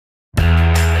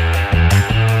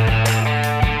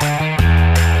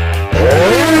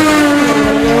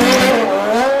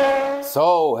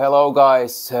Hello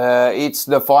guys, it's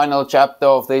the final chapter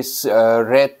of this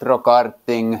retro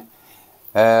karting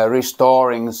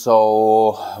restoring,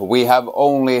 so we have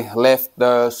only left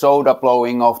the soda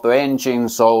blowing of the engine,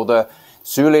 so the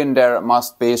cylinder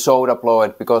must be soda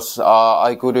blowed because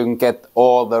I couldn't get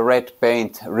all the red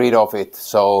paint rid of it.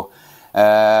 So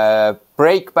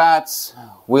brake pads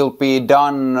will be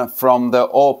done from the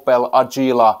Opel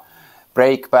Agila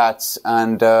brake pads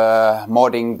and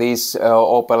modding these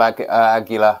Opel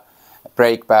Agila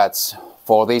brake pads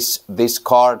for this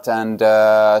kart and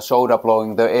soda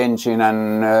blowing the engine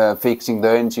and fixing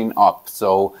the engine up.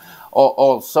 So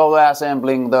also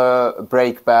assembling the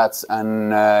brake pads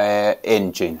and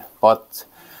engine. But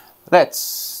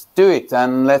let's do it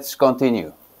and let's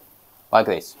continue like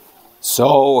this.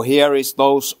 So here is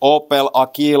those Opel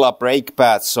Agila brake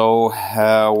pads. So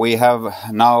we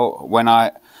have now, when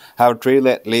I have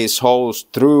drilled these holes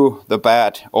through the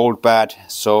old pad,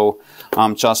 so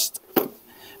I'm just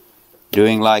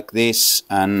doing like this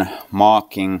and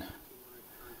marking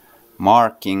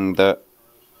the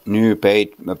new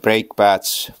brake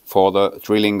pads for the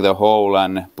drilling the hole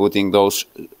and putting those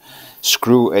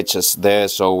screw edges there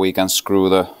so we can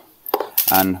screw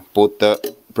and put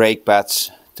the brake pads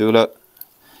to the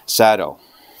saddle.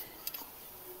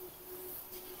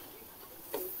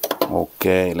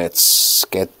 Okay, let's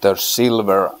get the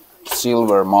silver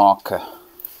marker.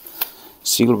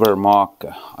 Silver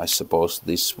marker. I suppose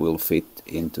this will fit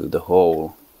into the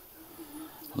hole.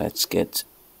 Let's get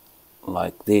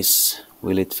like this.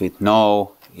 Will it fit?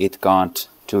 No, it can't.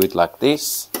 Do it like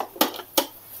this.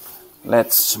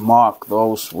 Let's mark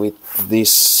those with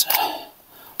this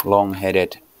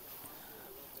long-headed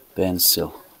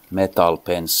pencil, metal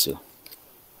pencil.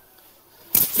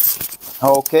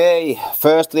 Okay,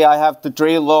 firstly I have to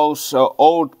drill those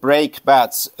old brake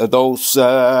pads, those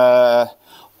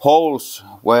holes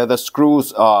where the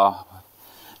screws are.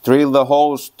 Drill the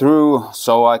holes through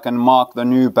so I can mark the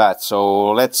new pad.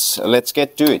 So let's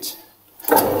get to it.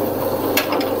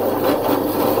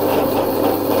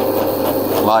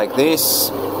 Like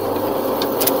this.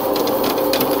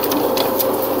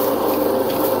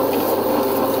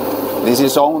 This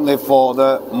is only for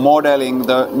the modeling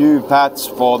the new pads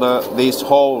for these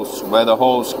holes, where the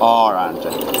holes are. And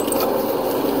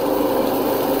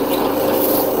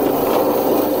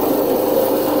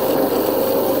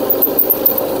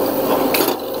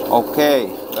okay,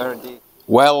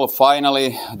 well,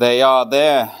 finally they are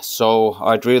there. So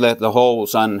I drilled the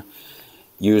holes and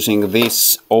using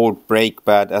this old brake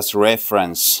pad as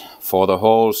reference for the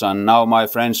holes, and now my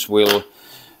friend will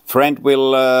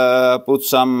put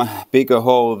some bigger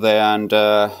hole there and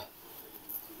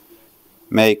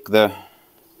make the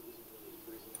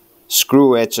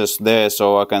screw edges there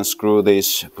so I can screw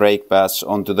these brake pads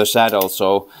onto the saddle.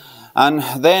 So, and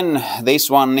then this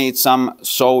one needs some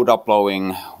soda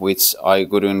blowing, which I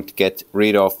couldn't get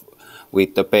rid of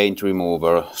with the paint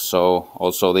remover. So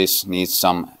also this needs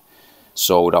some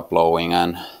soda blowing,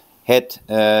 and head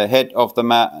of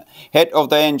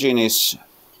the engine is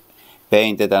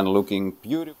painted and looking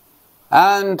beautiful.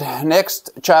 And next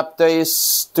chapter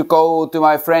is to go to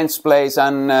my friend's place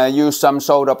and use some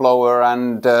soda blower,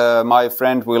 and my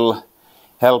friend will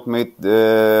help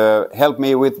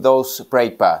me with those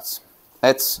brake pads.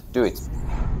 Let's do it.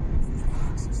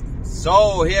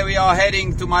 So here we are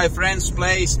heading to my friend's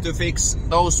place to fix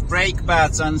those brake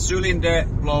pads and cylinder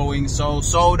blowing. So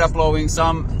soda blowing,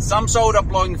 some soda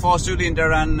blowing for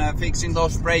cylinder and fixing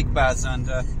those brake pads, and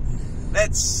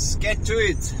let's get to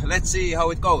it. Let's see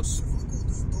how it goes.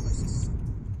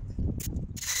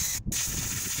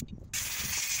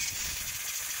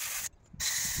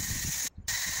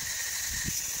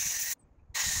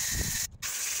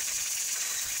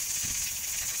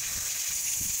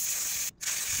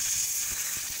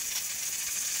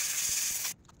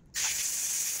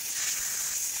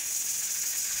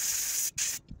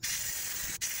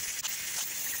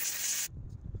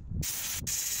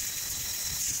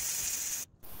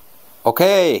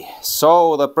 Okay,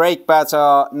 so the brake pads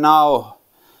are now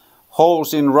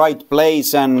holes in right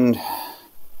place and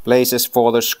places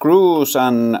for the screws,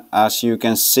 and as you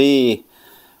can see,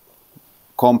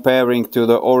 comparing to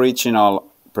the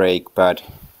original brake pad,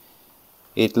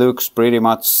 it looks pretty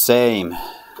much same.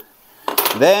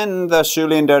 Then the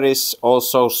cylinder is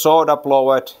also soda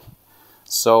blowed,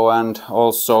 so, and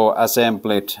also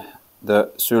assembled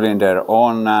the cylinder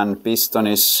on, and piston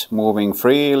is moving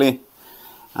freely.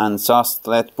 And just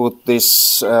let's put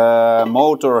this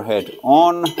motor head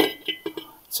on.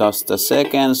 Just a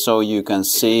second so you can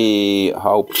see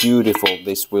how beautiful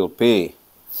this will be.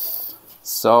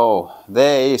 So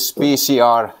there is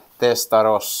PCR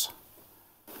Testaros.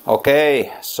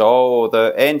 Okay, so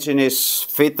the engine is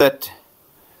fitted,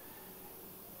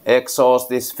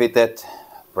 exhaust is fitted,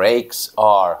 brakes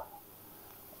are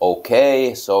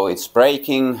okay, so it's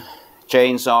braking,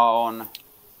 chains are on.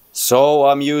 So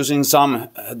I'm using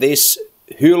this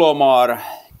Hylomar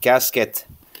gasket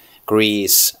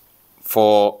grease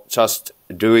for just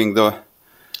doing the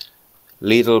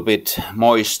little bit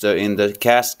moisture in the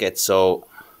gasket. So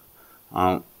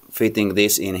I'm fitting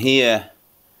this in here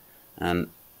and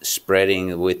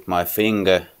spreading with my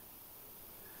finger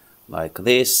like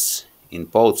this in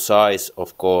both sides,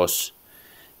 of course,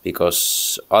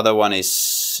 because other one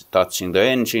is touching the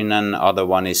engine and other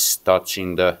one is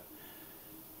touching the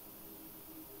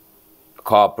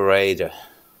carburetor.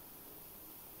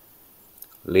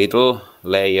 Little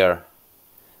layer,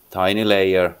 tiny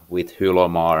layer with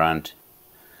Hylomar, and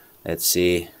let's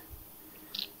see,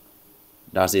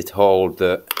 does it hold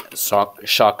the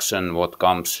suction what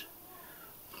comes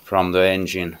from the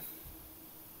engine.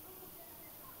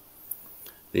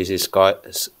 This is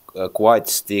quite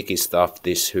sticky stuff,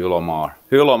 this Hylomar.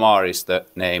 Hylomar is the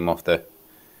name of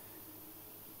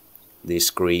this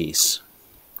grease.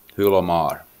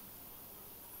 Hylomar.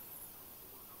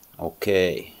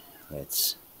 Okay,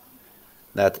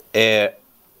 that air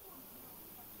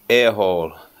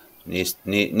hole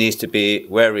needs to be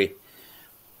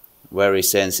very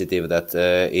sensitive, that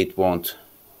it won't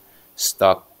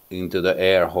stuck into the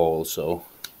air hole. So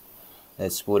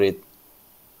let's put it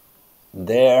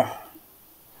there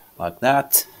like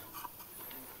that,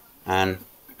 and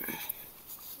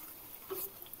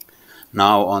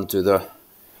now onto the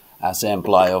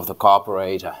assembly of the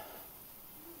carburetor.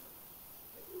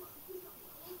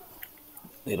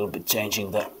 Little bit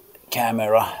changing the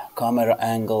camera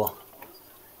angle.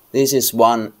 This is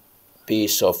one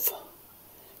piece of,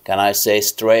 can I say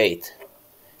straight,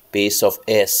 piece of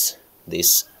S,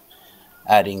 this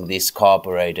adding this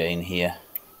carburetor in here.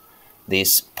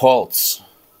 These bolts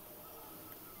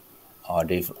are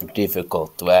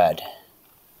difficult to add.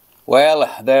 Well,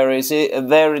 there it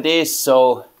is.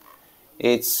 So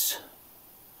it's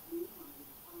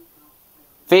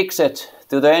fixed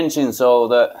to the engine. So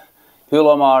the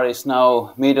Hylomar is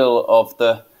now middle of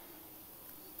the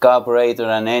carburetor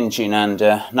and engine, and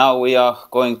now we are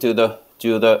going to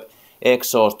the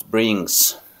exhaust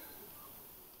springs.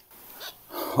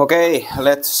 Okay,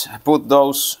 let's put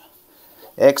those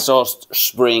exhaust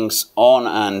springs on,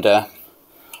 and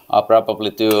I'll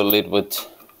probably do a little bit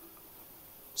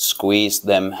squeeze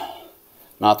them,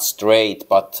 not straight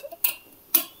but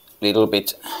little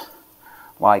bit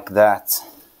like that.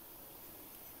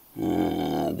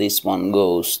 This one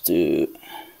goes to,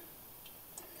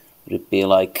 would it be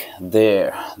like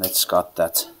there? Let's cut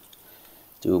that,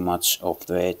 too much of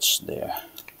the edge there.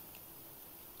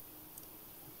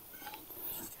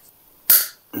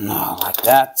 Now like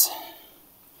that.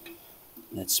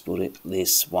 Let's put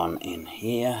this one in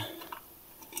here,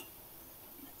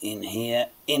 in here,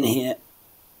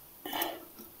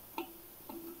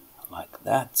 like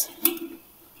that.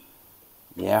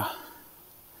 Yeah.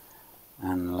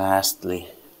 And lastly,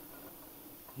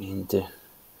 into,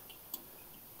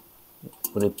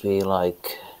 would it be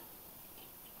like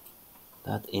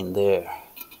that in there?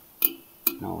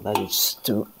 No, that is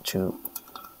too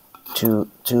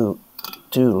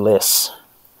less.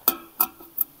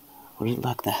 Put it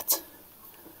like that.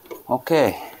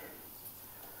 Okay,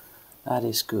 that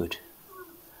is good.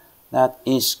 That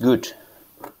is good.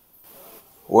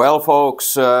 Well,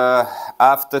 folks,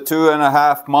 after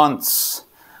 2.5 months,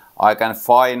 I can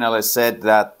finally say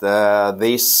that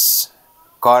this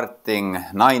karting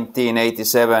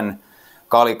 1987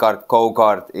 KaliKart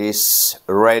go-kart is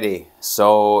ready.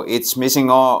 So it's missing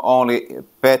only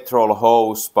petrol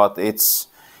hose, but it's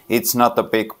not a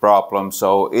big problem.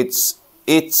 So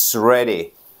it's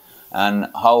ready, and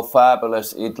how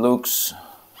fabulous it looks.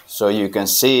 So you can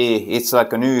see it's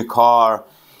like a new car.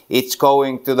 It's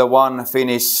going to the one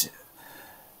Finnish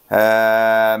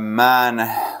man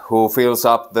who fills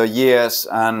up the years,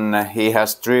 and he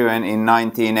has driven in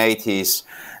 1980s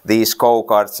these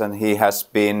go-karts, and he has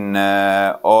been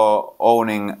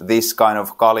owning this kind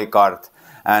of KaliKart.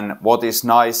 And what is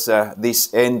nice,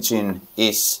 this engine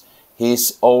is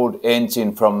his old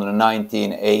engine from the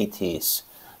 1980s.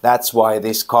 That's why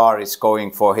this car is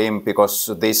going for him, because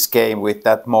this came with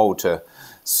that motor.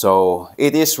 So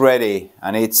it is ready,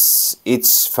 and it's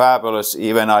fabulous.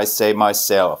 Even I say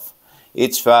myself,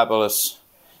 it's fabulous.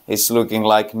 It's looking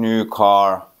like new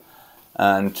car,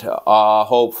 and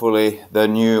hopefully the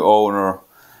new owner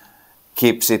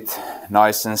keeps it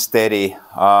nice and steady.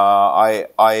 I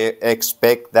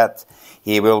expect that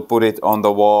he will put it on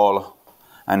the wall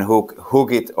and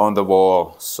hook it on the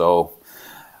wall. So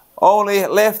only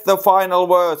left the final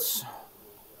words.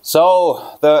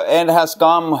 So the end has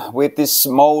come with this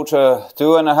motor.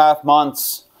 2.5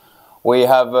 months we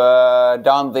have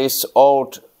done this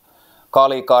old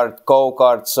KaliKart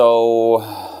go-kart, so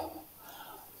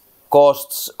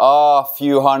costs are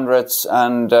few hundreds,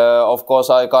 and of course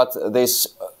I got this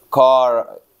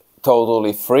car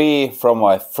totally free from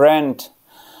my friend,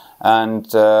 and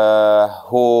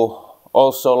who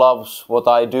also loves what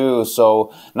I do,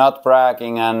 so not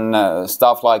bragging and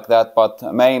stuff like that, but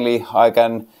mainly I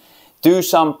can do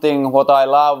something what I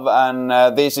love,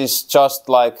 and this is just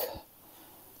like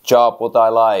job what I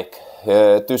like,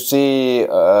 to see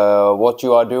what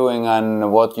you are doing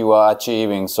and what you are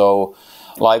achieving. So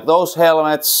like those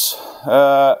helmets,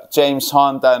 James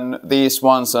Hunt, and these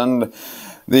ones, and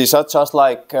these are just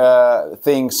like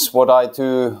things what I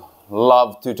do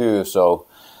love to do. So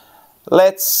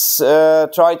let's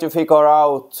try to figure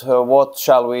out what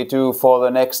shall we do for the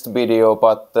next video,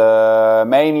 but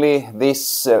mainly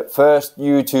this first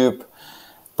YouTube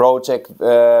project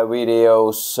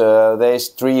videos, there's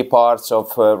 3 parts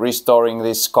of restoring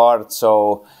this kart,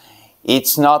 so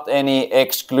it's not any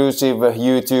exclusive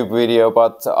YouTube video,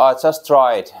 but I just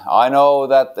tried. I know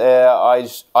that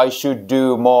I should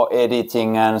do more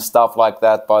editing and stuff like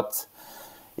that, but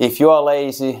if you are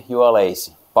lazy, you are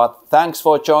lazy. But thanks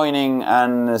for joining,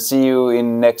 and see you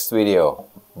in next video.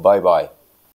 Bye bye.